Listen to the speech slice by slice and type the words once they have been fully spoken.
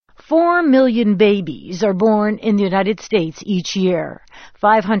4 million babies are born in the United States each year.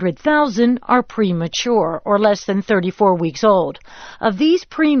 500,000 are premature, or less than 34 weeks old. Of these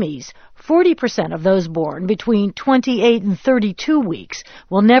preemies, 40% of those born between 28 and 32 weeks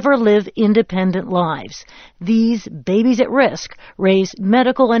will never live independent lives. These babies at risk raise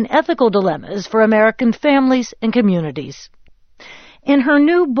medical and ethical dilemmas for American families and communities. In her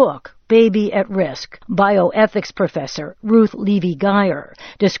new book, Baby at Risk, bioethics professor Ruth Levy-Geyer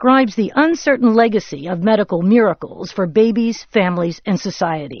describes the uncertain legacy of medical miracles for babies, families, and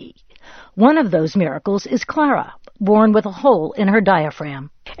society. One of those miracles is Clara, born with a hole in her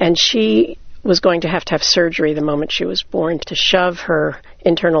diaphragm. And she was going to have surgery the moment she was born to shove her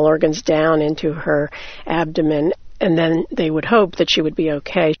internal organs down into her abdomen, and then they would hope that she would be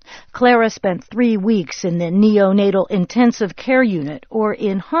okay. Clara spent 3 weeks in the neonatal intensive care unit, or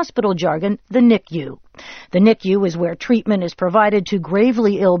in hospital jargon, the NICU. The NICU is where treatment is provided to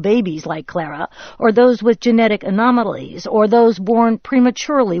gravely ill babies like Clara, or those with genetic anomalies, or those born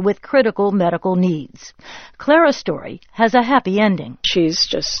prematurely with critical medical needs. Clara's story has a happy ending. She's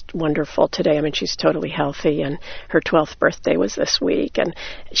just wonderful today. I mean, she's totally healthy, and her 12th birthday was this week, and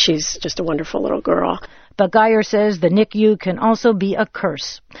she's just a wonderful little girl. But Geyer says the NICU can also be a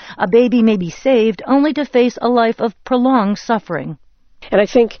curse. A baby may be saved only to face a life of prolonged suffering. And I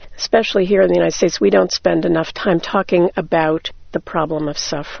think, especially here in the United States, we don't spend enough time talking about the problem of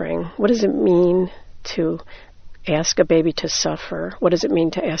suffering. What does it mean to ask a baby to suffer? What does it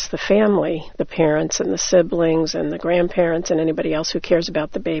mean to ask the family, the parents and the siblings and the grandparents and anybody else who cares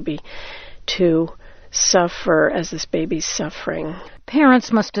about the baby, to suffer as this baby's suffering?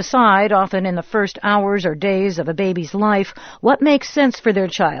 Parents must decide, often in the first hours or days of a baby's life, what makes sense for their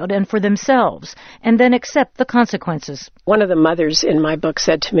child and for themselves, and then accept the consequences. One of the mothers in my book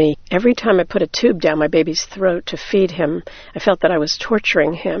said to me, every time I put a tube down my baby's throat to feed him, I felt that I was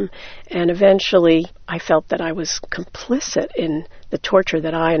torturing him, and eventually I felt that I was complicit in the torture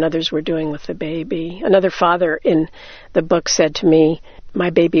that I and others were doing with the baby. Another father in the book said to me, my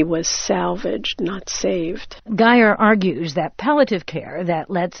baby was salvaged, not saved. Geyer argues that palliative care that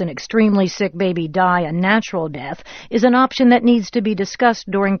lets an extremely sick baby die a natural death is an option that needs to be discussed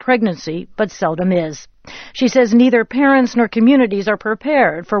during pregnancy, but seldom is. She says neither parents nor communities are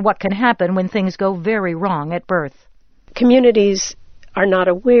prepared for what can happen when things go very wrong at birth. Communities are not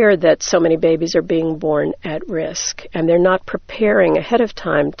aware that so many babies are being born at risk, and they're not preparing ahead of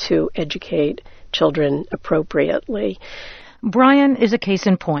time to educate children appropriately. Brian is a case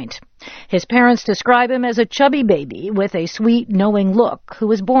in point. His parents describe him as a chubby baby with a sweet, knowing look who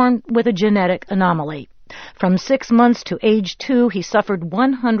was born with a genetic anomaly. From 6 months to age 2, he suffered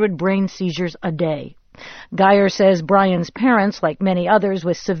 100 brain seizures a day. Geyer says Brian's parents, like many others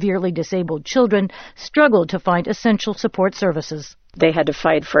with severely disabled children, struggled to find essential support services. They had to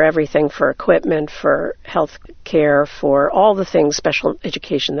fight for everything, for equipment, for health care, for all the things, special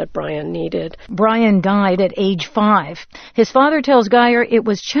education that Brian needed. Brian died at age 5. His father tells Geyer it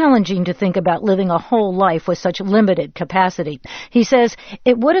was challenging to think about living a whole life with such limited capacity. He says,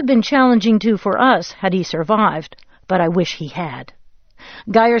 it would have been challenging too for us had he survived, but I wish he had.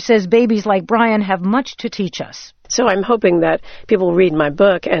 Geyer says babies like Brian have much to teach us. So I'm hoping that people read my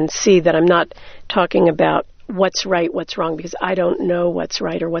book and see that I'm not talking about what's right, what's wrong, because I don't know what's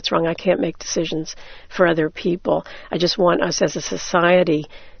right or what's wrong. I can't make decisions for other people. I just want us as a society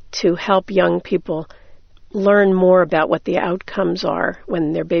to help young people learn more about what the outcomes are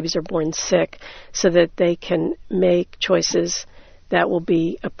when their babies are born sick, so that they can make choices that will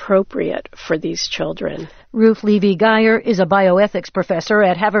be appropriate for these children. Ruth Levy-Geyer is a bioethics professor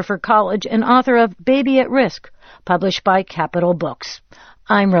at Haverford College and author of Baby at Risk, published by Capital Books.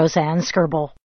 I'm Roseanne Skirbel.